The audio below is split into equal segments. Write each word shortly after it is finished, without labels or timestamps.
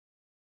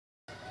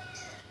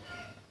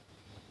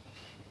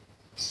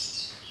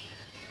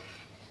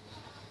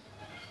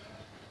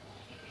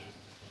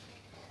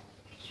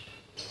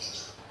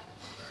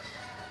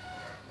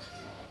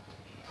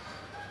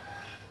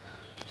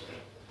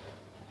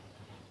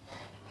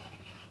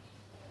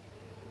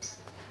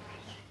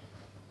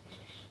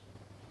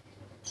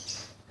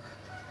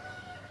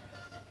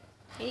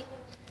Hey,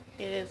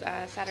 it is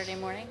Saturday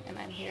morning, and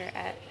I'm here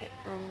at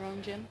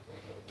Phetjee Gym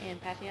in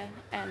Pattaya,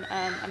 and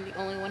I'm the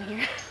only one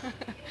here.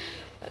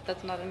 But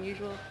that's not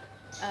unusual.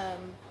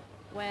 Um,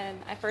 when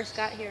I first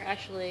got here,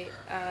 actually,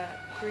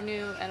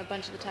 Renu and a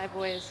bunch of the Thai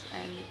boys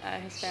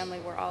and his family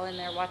were all in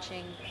there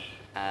watching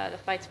the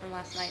fights from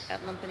last night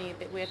at Lumpini.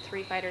 We had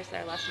 3 fighters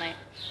there last night,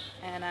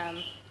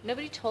 and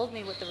nobody told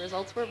me what the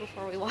results were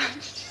before we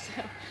watched,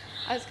 so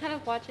I was kind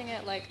of watching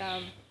it like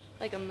a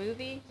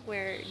movie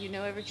where you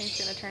know everything's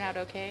going to turn out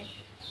okay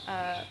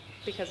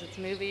because it's a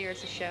movie or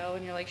it's a show,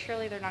 and you're like,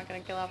 surely they're not going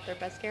to kill off their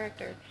best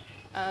character.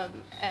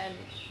 And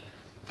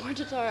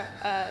Portatar,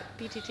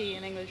 PTT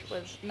in English,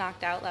 was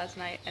knocked out last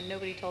night, and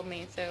nobody told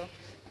me, so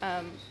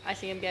I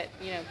see him get,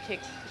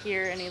 kicked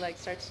here, and he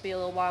starts to be a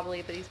little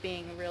wobbly, but he's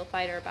being a real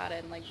fighter about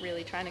it and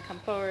really trying to come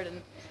forward,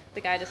 and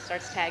the guy just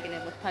starts tagging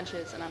him with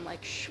punches, and I'm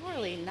like,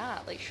 surely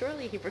not,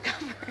 surely he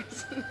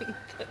recovers. And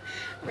the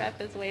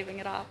ref is waving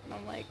it off, and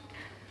I'm like,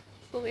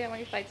 Slowly, how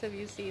many fights have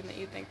you seen that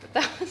you think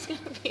that was going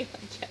to be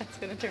yeah, it's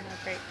going to turn out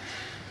great?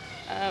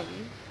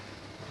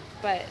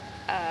 But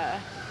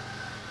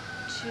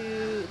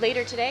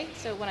later today,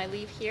 so when I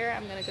leave here,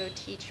 I'm going to go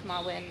teach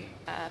Mawin,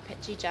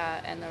 Phetjee,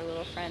 and their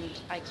little friend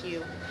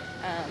IQ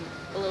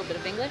a little bit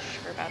of English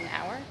for about an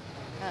hour.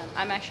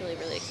 I'm actually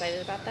really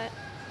excited about that.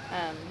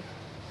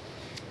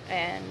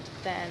 And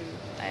then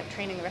I have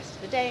training the rest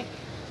of the day.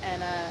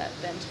 And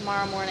then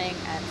tomorrow morning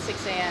at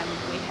 6 a.m.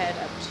 we head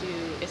up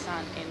to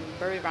Isan in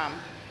Buriram.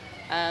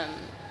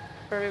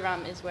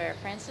 Buriram is where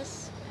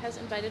Francis has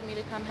invited me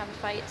to come have a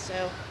fight.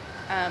 So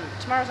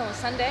tomorrow's only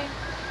Sunday,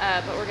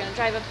 but we're going to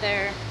drive up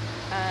there,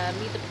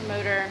 meet the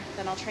promoter,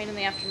 then I'll train in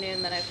the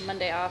afternoon, then I have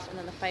Monday off, and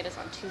then the fight is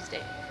on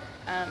Tuesday.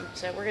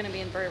 So we're going to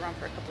be in Buriram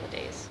for a couple of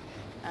days.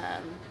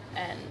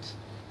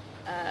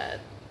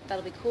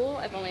 That'll be cool.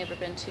 I've only ever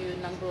been to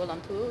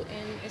Duuglas-Ittu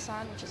in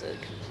Isan, which is a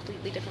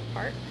completely different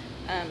part.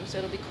 So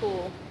it'll be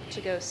cool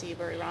to go see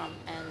Buriram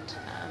and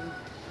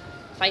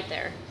fight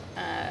there.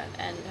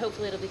 And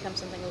hopefully it'll become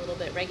something a little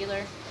bit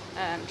regular.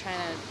 I'm trying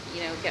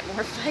to, get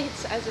more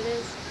fights as it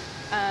is.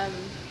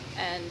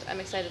 And I'm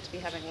excited to be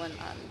having one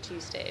on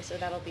Tuesday. So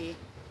that'll be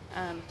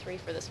 3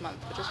 for this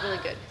month, which is really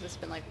good because it's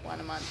been like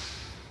 1 a month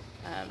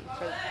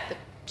for the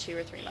 2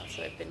 or 3 months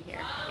that I've been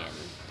here in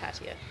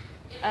Pattaya.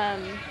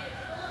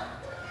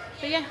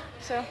 But yeah,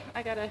 so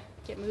I gotta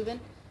get moving.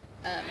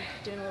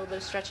 Doing a little bit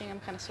of stretching. I'm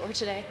kind of sore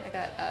today. I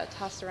got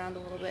tossed around a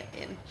little bit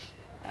in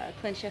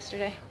clinch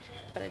yesterday,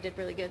 but I did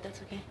really good.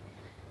 That's okay.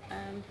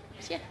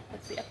 So yeah,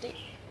 that's the update,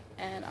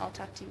 and I'll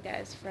talk to you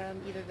guys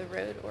from either the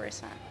road or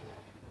Isan.